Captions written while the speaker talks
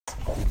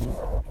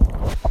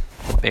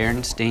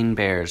Berenstain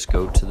Bears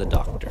go to the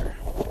doctor.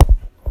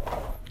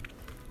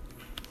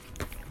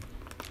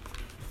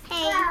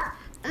 Hey,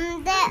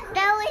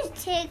 there was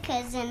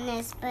chicas in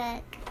this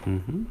book.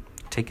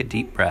 Take a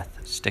deep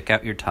breath. Stick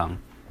out your tongue.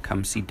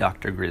 Come see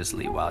Dr.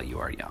 Grizzly while you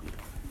are young.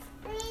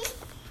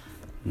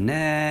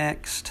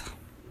 Next,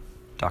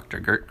 Dr.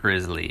 Gert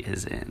Grizzly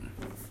is in.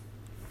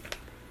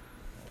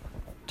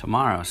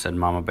 Tomorrow, said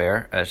Mama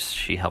Bear as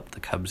she helped the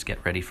cubs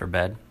get ready for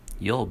bed,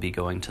 you'll be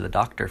going to the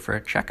doctor for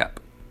a checkup.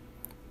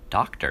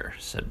 Doctor,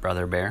 said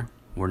Brother Bear,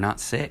 we're not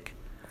sick.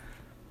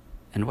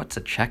 And what's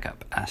a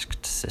checkup?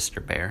 Asked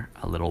Sister Bear,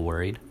 a little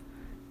worried.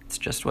 It's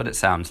just what it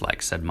sounds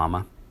like, said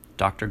Mama.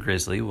 Dr.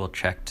 Grizzly will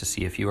check to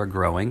see if you are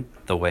growing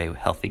the way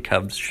healthy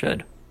cubs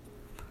should.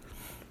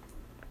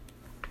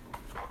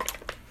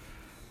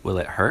 Will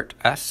it hurt?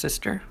 Asked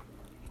Sister,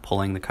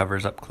 pulling the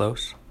covers up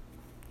close.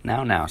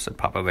 Now, said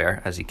Papa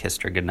Bear as he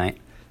kissed her goodnight.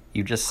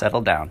 You just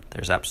settle down.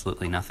 There's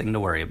absolutely nothing to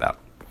worry about.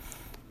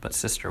 But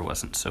Sister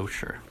wasn't so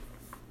sure.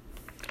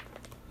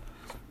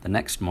 The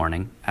next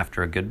morning,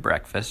 after a good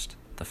breakfast,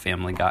 the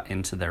family got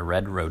into their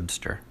red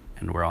roadster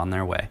and were on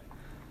their way.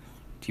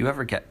 Do you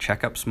ever get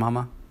checkups,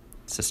 Mama?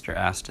 Sister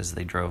asked as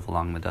they drove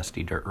along the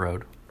dusty dirt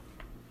road.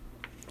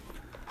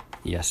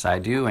 Yes, I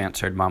do,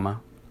 answered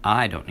Mama.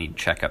 I don't need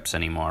checkups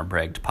anymore,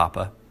 bragged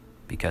Papa,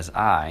 because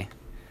I,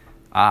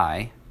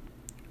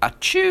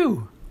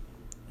 achoo,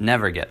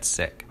 never get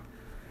sick.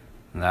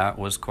 That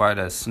was quite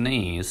a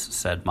sneeze,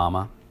 said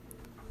Mama.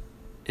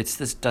 It's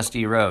this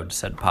dusty road,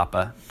 said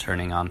Papa,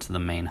 turning onto the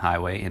main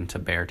highway into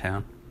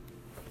Beartown.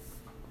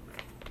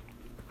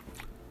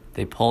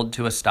 They pulled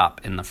to a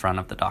stop in the front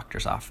of the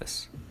doctor's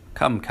office.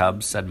 Come,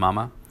 cubs, said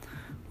Mama.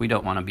 We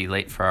don't want to be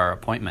late for our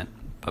appointment,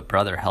 but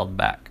Brother held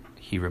back.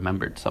 He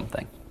remembered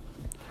something.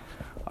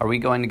 Are we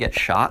going to get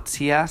shots,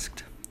 he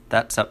asked.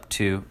 That's up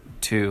to,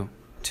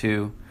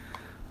 achoo,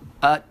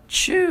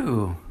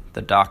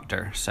 the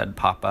doctor, said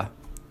Papa,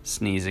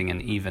 sneezing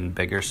an even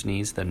bigger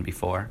sneeze than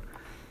before.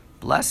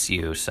 Bless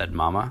you, said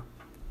Mama.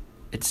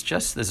 It's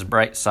just this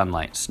bright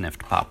sunlight, sniffed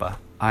Papa.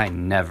 I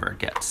never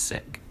get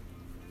sick.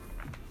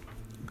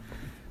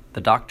 The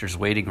doctor's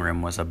waiting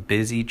room was a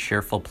busy,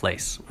 cheerful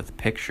place with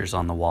pictures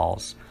on the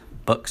walls,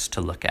 books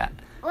to look at,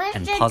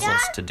 and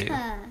puzzles to do.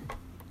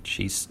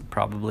 She's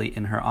probably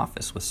in her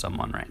office with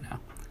someone right now.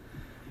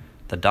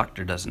 The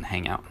doctor doesn't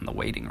hang out in the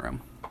waiting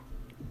room.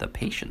 The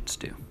patients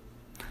do.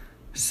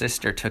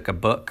 Sister took a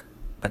book,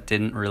 but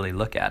didn't really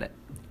look at it.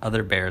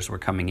 Other bears were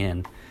coming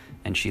in,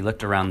 and she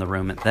looked around the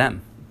room at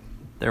them.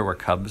 There were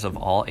cubs of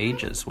all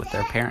ages with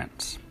their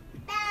parents.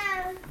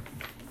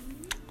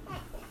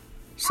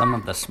 Some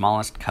of the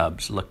smallest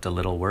cubs looked a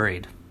little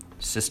worried.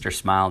 Sister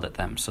smiled at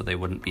them so they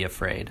wouldn't be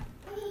afraid.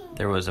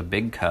 There was a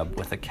big cub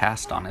with a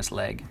cast on his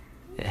leg.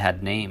 It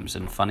had names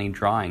and funny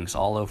drawings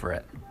all over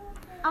it.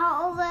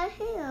 All over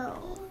here.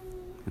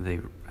 They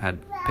had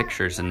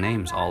pictures and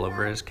names all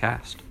over his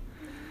cast.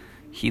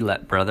 He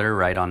let Brother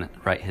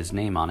write his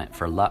name on it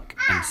for luck,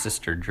 and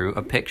Sister drew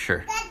a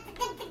picture.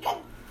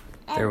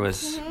 There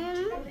was,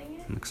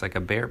 looks like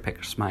a bear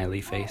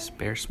smiley face,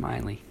 bear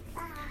smiley.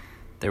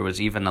 There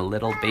was even a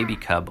little baby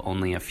cub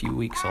only a few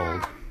weeks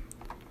old.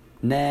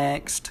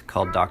 Next,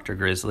 called Dr.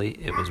 Grizzly.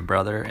 It was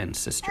Brother and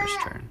Sister's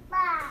turn.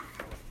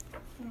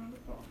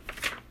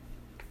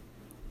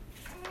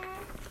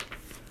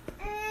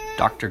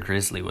 Dr.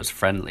 Grizzly was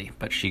friendly,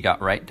 but she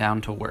got right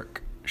down to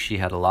work. She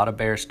had a lot of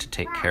bears to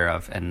take care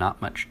of and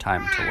not much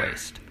time to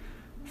waste.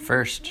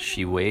 First,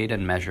 she weighed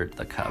and measured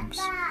the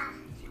cubs.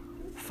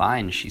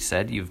 Fine, she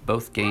said, you've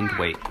both gained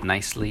weight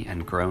nicely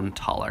and grown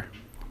taller.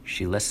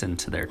 She listened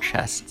to their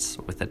chests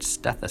with its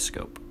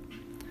stethoscope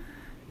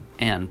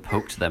and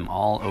poked them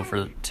all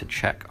over to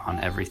check on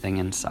everything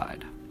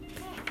inside.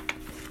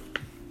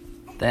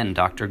 Then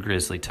Dr.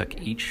 Grizzly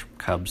took each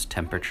cub's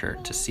temperature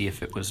to see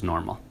if it was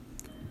normal.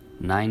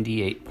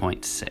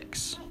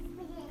 98.6.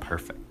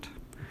 Perfect.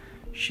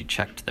 She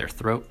checked their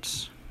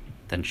throats,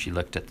 then she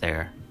looked at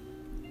their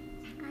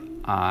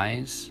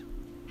eyes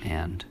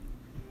and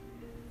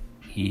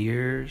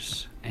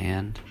ears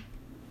and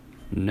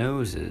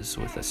noses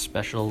with a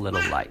special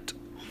little light.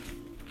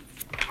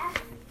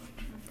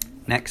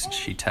 Next,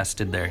 she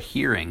tested their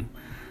hearing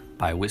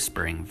by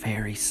whispering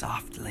very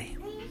softly.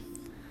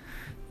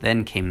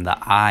 Then came the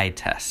eye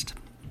test.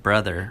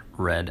 Brother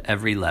read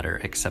every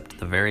letter except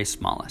the very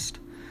smallest.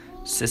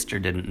 Sister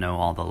didn't know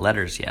all the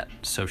letters yet,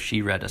 so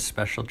she read a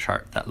special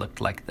chart that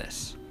looked like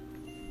this.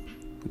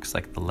 Looks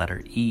like the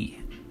letter E,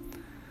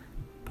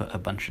 but a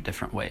bunch of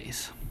different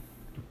ways.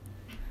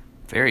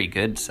 Very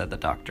good, said the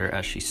doctor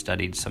as she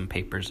studied some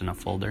papers in a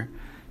folder.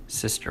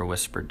 Sister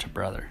whispered to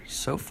Brother,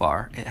 so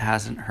far it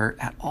hasn't hurt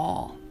at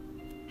all.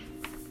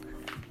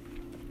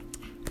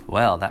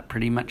 Well, that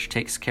pretty much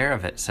takes care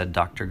of it, said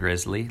Dr.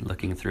 Grizzly,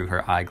 looking through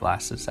her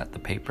eyeglasses at the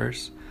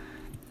papers.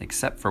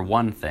 Except for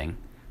one thing.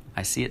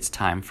 I see it's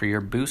time for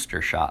your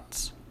booster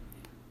shots.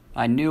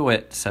 I knew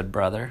it, said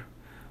Brother.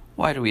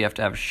 Why do we have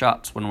to have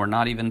shots when we're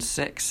not even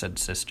sick, said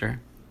Sister.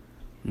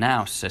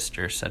 Now,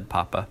 Sister, said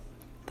Papa.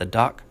 The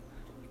duck,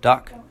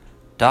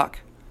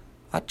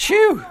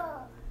 achoo!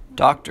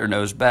 Doctor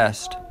knows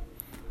best.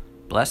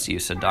 Bless you,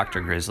 said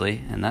Dr.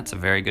 Grizzly, and that's a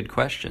very good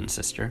question,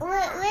 sister.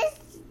 Let's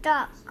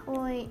stop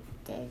with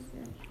this.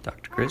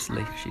 Dr.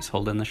 Grizzly, she's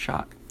holding the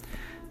shot.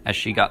 As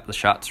she got the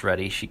shots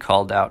ready, she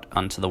called out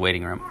onto the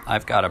waiting room,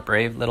 I've got a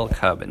brave little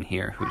cub in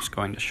here who's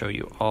going to show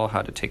you all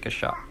how to take a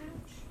shot.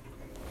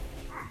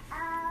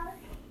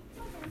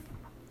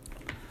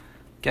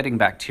 Getting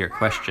back to your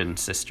question,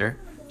 sister,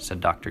 said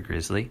Dr.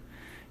 Grizzly,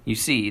 you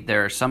see,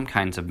 there are some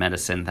kinds of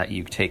medicine that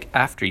you take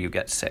after you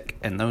get sick,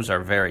 and those are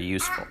very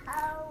useful.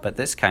 But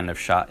this kind of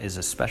shot is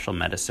a special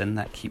medicine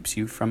that keeps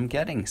you from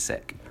getting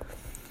sick.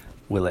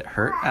 Will it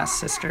hurt? Asked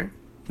Sister.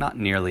 Not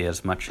nearly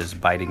as much as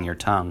biting your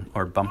tongue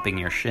or bumping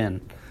your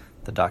shin,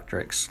 the doctor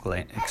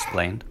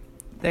explained.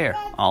 There,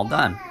 all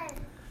done.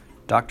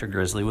 Dr.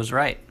 Grizzly was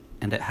right,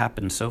 and it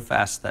happened so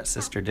fast that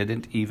Sister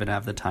didn't even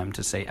have the time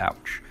to say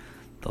ouch.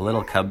 The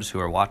little cubs who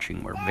were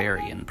watching were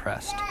very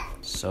impressed.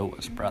 So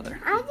was Brother.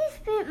 I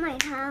just bit my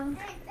tongue.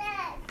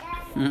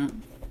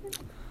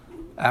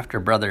 After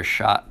Brother's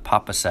shot,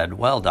 Papa said,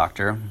 well,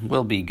 Doctor,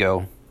 we'll be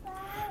go,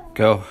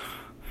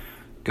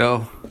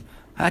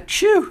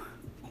 achoo,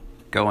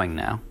 going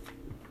now.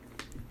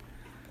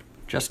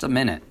 Just a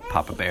minute,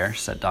 Papa Bear,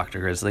 said Dr.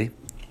 Grizzly.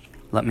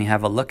 Let me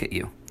have a look at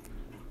you.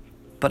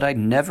 But I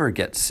never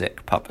get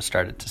sick, Papa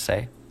started to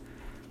say.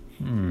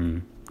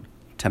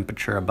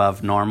 Temperature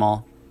above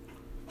normal.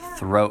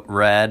 Throat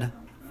red.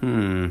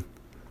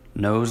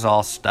 Nose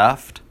all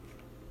stuffed.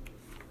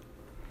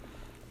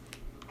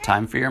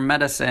 Time for your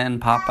medicine,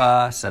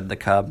 Papa, said the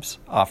cubs,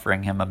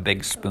 offering him a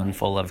big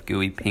spoonful of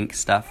gooey pink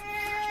stuff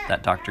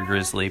that Dr.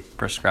 Grizzly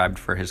prescribed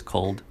for his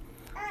cold.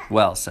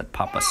 Well, said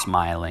Papa,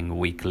 smiling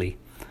weakly,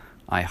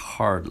 I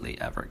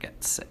hardly ever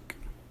get sick.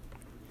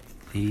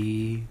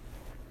 The